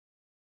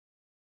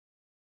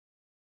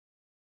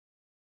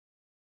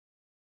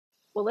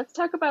Well, let's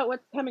talk about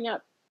what's coming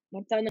up.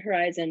 What's on the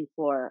horizon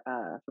for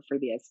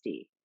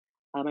FreeBSD?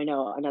 I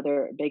know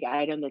another big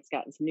item that's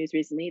gotten some news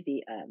recently,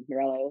 the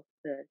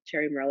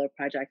Cherry Morello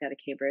project out of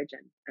Cambridge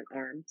and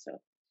ARM. So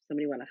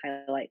somebody want to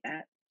highlight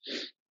that?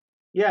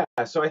 Yeah,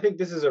 so I think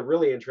this is a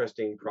really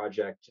interesting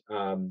project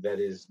that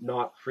is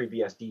not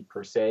FreeBSD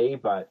per se,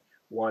 but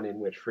one in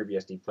which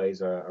FreeBSD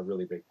plays a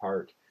really big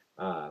part.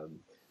 Um,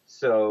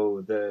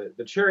 so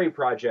the Cherry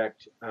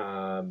project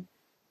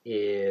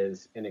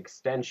is an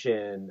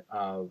extension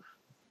of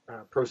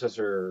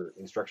processor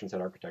instruction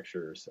set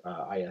architectures,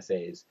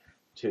 ISAs,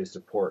 to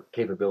support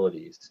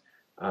capabilities.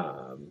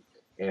 Um,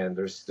 and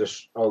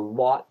there's a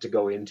lot to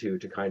go into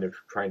to kind of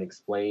try and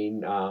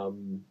explain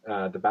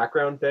the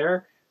background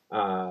there.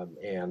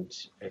 And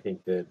I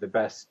think the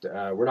best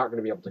we're not going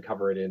to be able to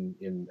cover it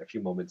in a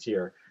few moments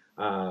here.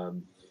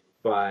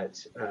 But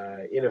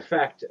in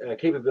effect,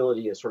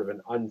 capability is sort of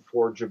an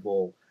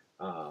unforgeable.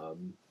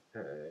 Um, uh,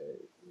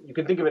 you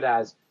can think of it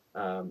as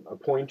a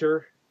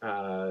pointer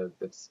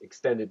that's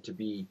extended to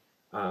be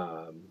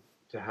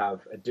to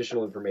have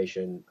additional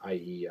information,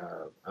 i.e.,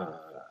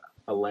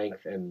 a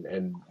length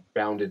and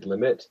bounded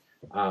limit.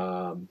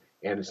 And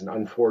it's an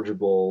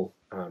unforgeable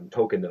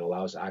token that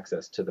allows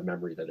access to the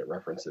memory that it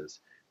references.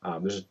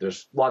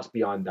 There's lots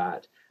beyond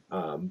that,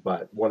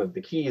 but one of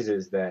the keys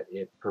is that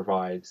it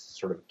provides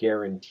sort of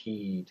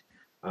guaranteed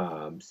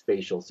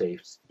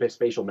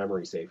spatial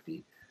memory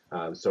safety.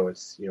 So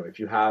it's, if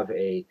you have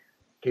a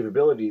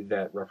capability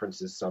that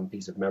references some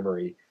piece of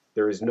memory,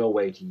 there is no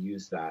way to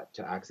use that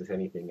to access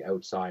anything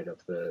outside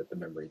of the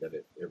memory that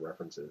it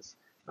references.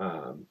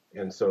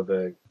 And so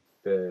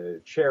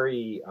the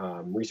Cherry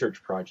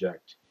research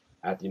project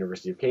at the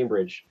University of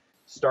Cambridge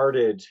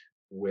started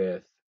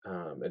with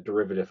a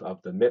derivative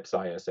of the MIPS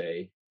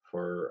ISA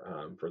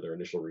for their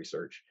initial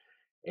research,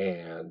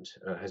 and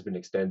has been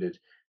extended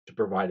to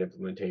provide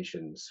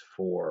implementations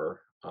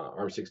for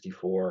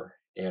ARM64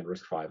 and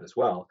RISC-V as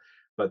well.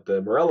 But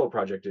the Morello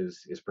project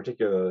is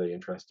particularly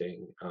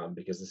interesting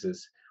because this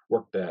is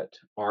work that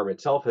ARM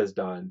itself has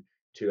done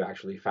to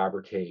actually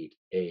fabricate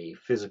a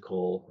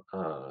physical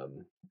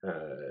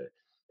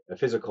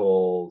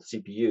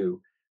CPU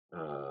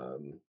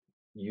um,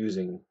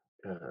 using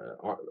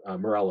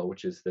Morello,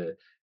 which is the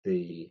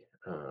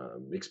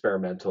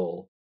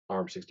experimental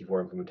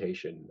ARM64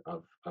 implementation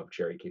of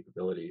Cherry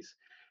capabilities.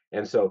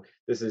 And so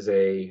this is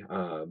a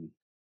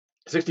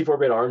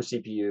 64-bit ARM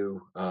CPU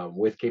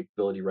with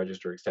capability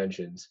register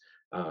extensions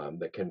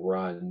that can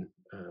run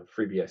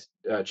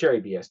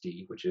Cherry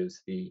BSD, which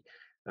is the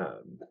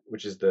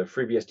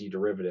FreeBSD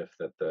derivative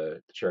that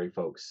the Cherry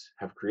folks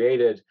have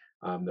created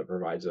that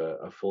provides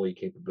a fully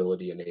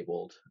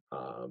capability-enabled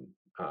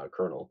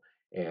kernel.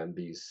 And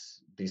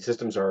these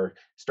systems are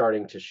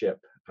starting to ship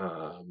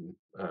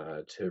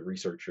to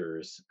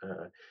researchers.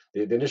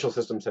 The initial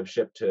systems have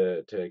shipped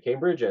to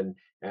Cambridge,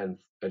 and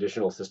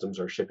additional systems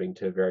are shipping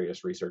to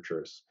various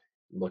researchers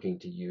looking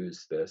to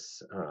use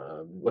this,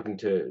 looking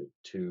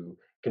to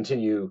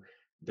continue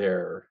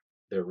their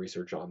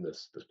research on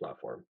this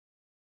platform.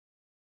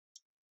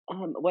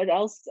 What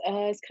else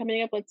is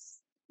coming up?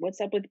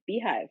 What's up with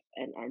Beehive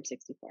and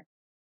ARM64?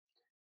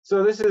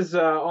 So this is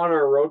on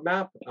our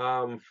roadmap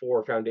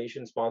for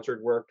foundation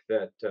sponsored work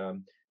that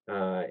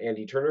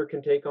Andy Turner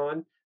can take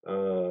on.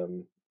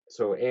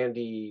 So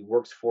Andy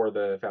works for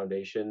the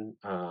foundation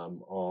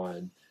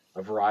on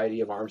a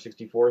variety of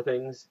ARM64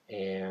 things,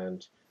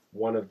 and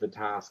one of the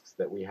tasks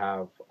that we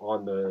have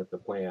on the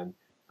plan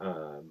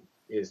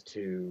is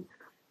to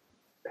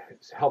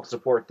help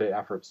support the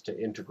efforts to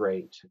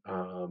integrate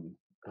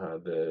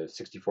the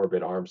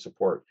 64-bit ARM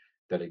support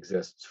that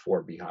exists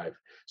for Beehive.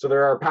 So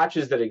there are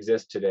patches that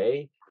exist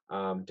today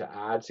to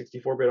add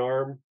 64-bit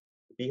ARM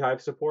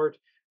Beehive support,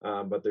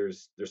 but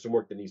there's some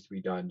work that needs to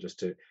be done just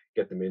to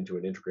get them into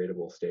an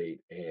integratable state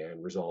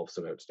and resolve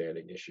some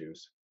outstanding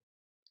issues.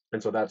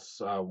 And so that's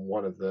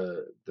one of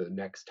the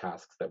next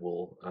tasks that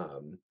will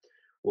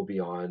be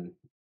on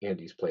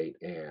Andy's plate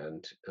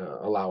and um,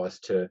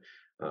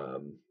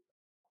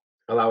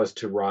 allow us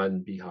to run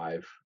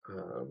Beehive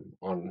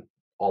on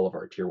all of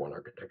our tier one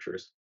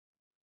architectures.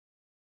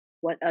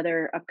 What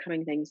other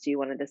upcoming things do you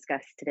want to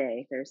discuss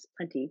today? There's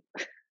plenty,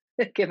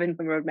 given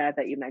the roadmap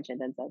that you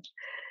mentioned and such.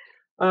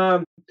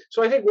 Um,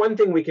 so I think one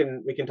thing we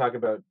can talk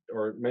about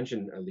or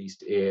mention at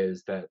least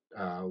is that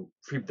the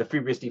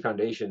FreeBSD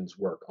Foundation's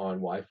work on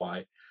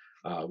Wi-Fi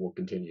will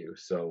continue.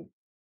 So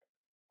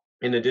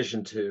in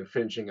addition to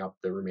finishing up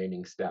the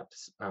remaining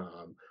steps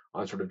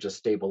on sort of just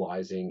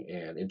stabilizing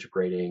and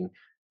integrating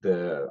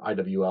the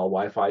IWL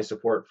Wi-Fi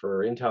support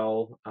for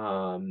Intel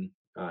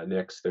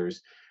NICs,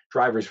 there's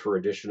drivers for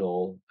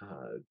additional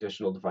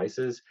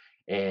devices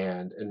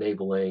and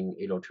enabling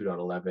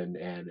 802.11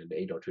 and an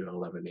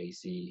 802.11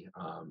 AC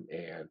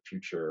and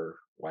future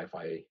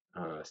Wi-Fi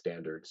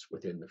standards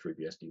within the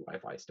FreeBSD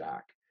Wi-Fi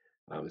stack.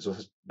 So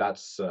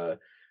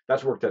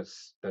that's work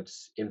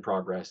that's in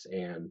progress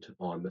and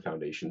on the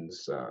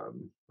foundation's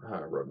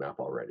roadmap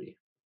already.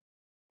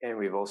 And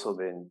we've also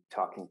been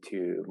talking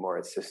to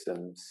Moritz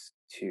Systems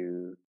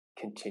to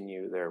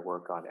continue their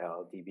work on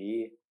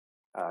LLDB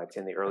It's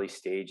in the early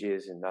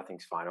stages and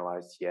nothing's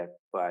finalized yet,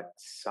 but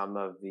some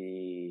of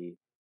the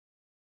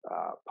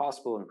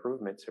possible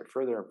improvements or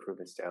further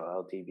improvements to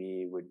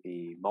LLDB would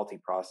be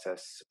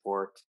multi-process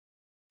support.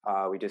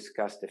 We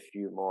discussed a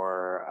few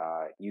more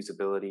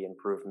usability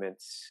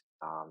improvements.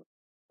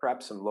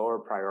 Perhaps some lower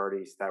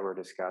priorities that were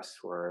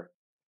discussed were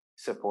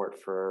support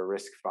for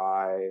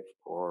RISC-V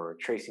or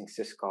tracing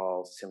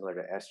syscalls similar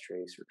to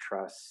strace or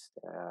trust.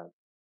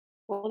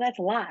 Well, that's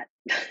a lot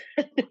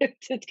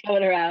that's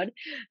going around.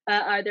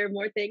 Are there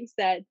more things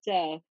that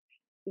you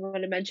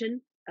want to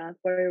mention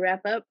before we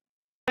wrap up?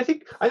 I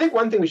think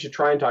one thing we should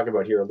try and talk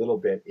about here a little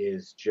bit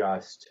is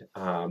just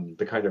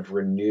the kind of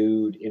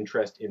renewed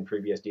interest in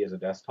FreeBSD as a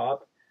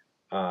desktop.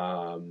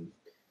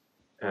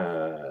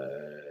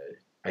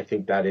 I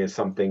think that is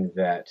something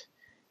that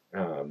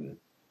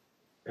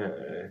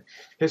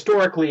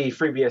historically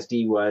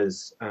FreeBSD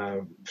was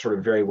sort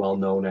of very well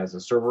known as a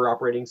server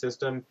operating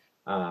system,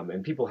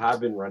 and people have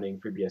been running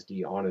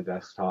FreeBSD on a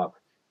desktop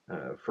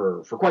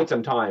for quite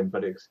some time,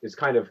 but it's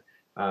kind of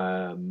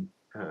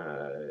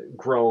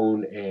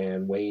grown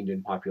and waned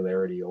in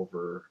popularity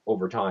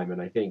over time.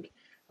 And I think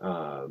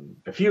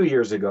a few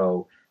years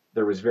ago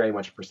there was very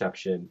much a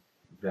perception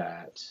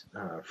that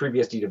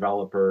FreeBSD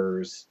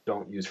developers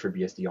don't use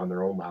FreeBSD on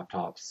their own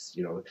laptops.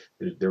 You know,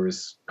 there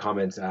was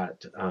comments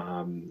at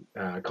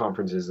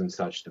conferences and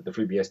such that the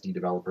FreeBSD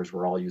developers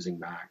were all using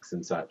Macs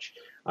and such.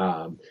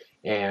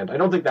 And I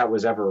don't think that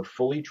was ever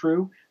fully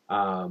true,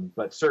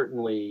 but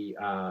certainly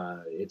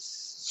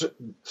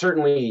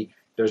certainly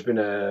there's been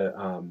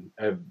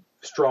a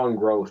strong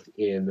growth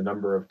in the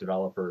number of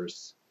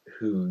developers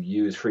who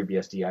use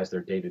FreeBSD as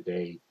their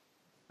day-to-day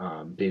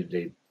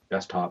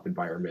desktop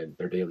environment,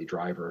 their daily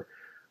driver.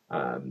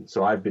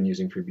 So I've been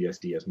using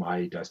FreeBSD as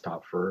my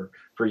desktop for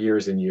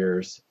years and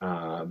years.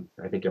 I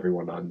think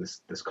everyone on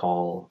this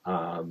call,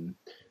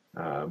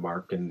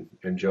 Mark and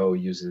Joe,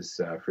 uses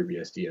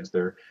FreeBSD as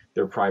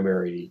their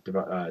primary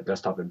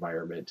desktop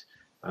environment.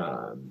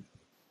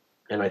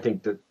 And I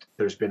think that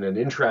there's been an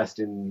interest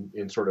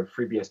in sort of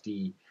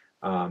FreeBSD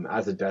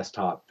as a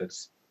desktop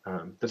that's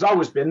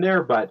always been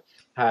there, but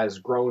has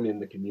grown in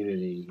the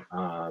community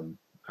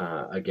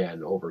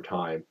again over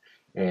time.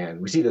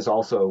 And we see this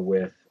also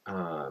with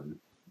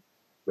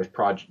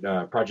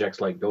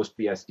projects like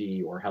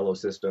GhostBSD or Hello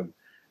System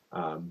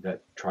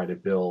that try to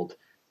build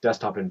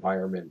desktop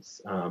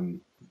environments.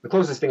 The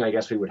closest thing I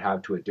guess we would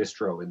have to a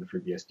distro in the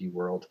FreeBSD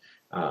world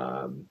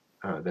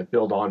that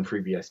build on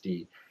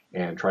FreeBSD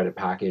and try to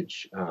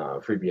package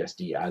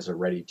FreeBSD as a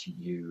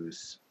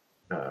ready-to-use,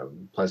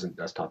 pleasant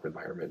desktop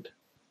environment.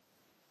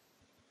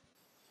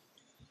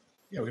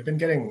 Yeah, we've been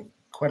getting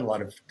quite a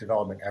lot of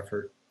development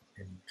effort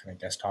in kind of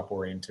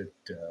desktop-oriented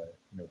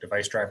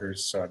device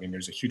drivers. So I mean,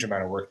 there's a huge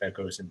amount of work that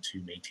goes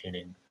into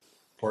maintaining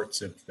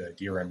ports of the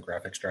DRM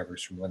graphics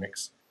drivers from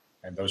Linux,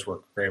 and those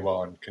work very well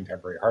on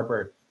contemporary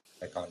hardware,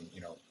 like on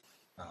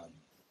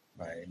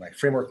my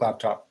framework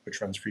laptop, which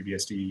runs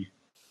FreeBSD,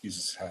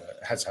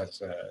 has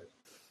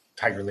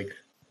Tiger Lake,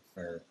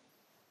 or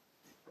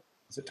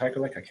is it Tiger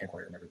Lake? I can't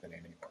quite remember the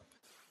name anymore.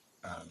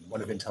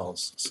 One of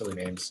Intel's silly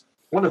names.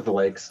 One of the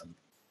lakes.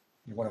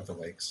 One of the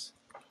lakes.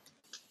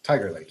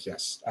 Tiger Lake,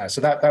 yes.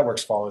 So that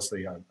works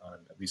flawlessly on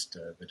at least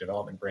the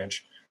development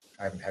branch.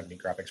 I haven't had any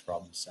graphics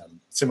problems.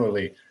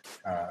 Similarly,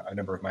 a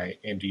number of my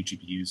AMD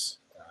GPUs,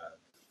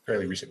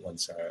 fairly recent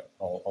ones,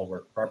 all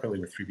work properly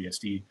with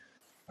FreeBSD.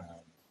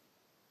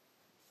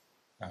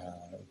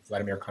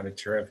 Vladimir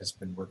Kondotierev has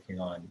been working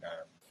on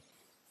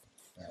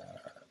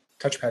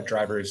touchpad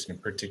drivers, in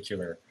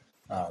particular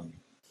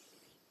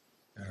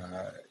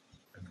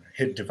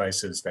HID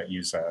devices that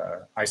use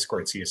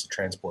I2C as a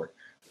transport,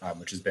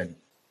 which has been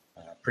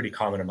pretty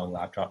common among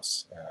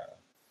laptops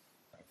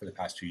for the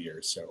past 2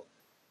 years. So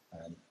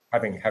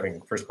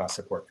having first-class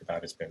support for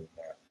that has been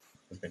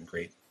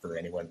great for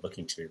anyone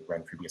looking to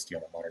run FreeBSD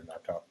on a modern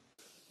laptop.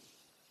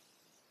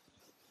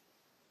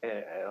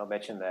 And I'll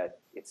mention that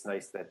it's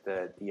nice that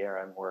the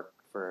DRM work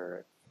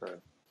for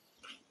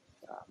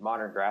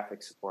modern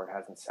graphics support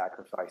hasn't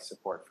sacrificed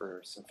support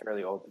for some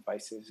fairly old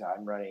devices.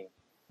 I'm running,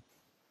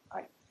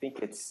 I think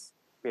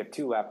we have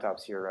 2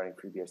 laptops here running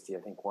FreeBSD.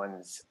 I think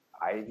one's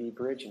Ivy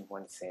Bridge and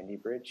one's Sandy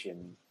Bridge,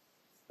 and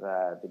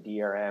the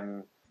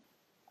DRM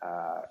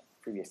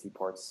FreeBSD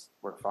ports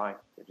work fine.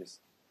 They're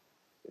just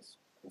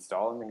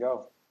install them and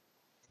go.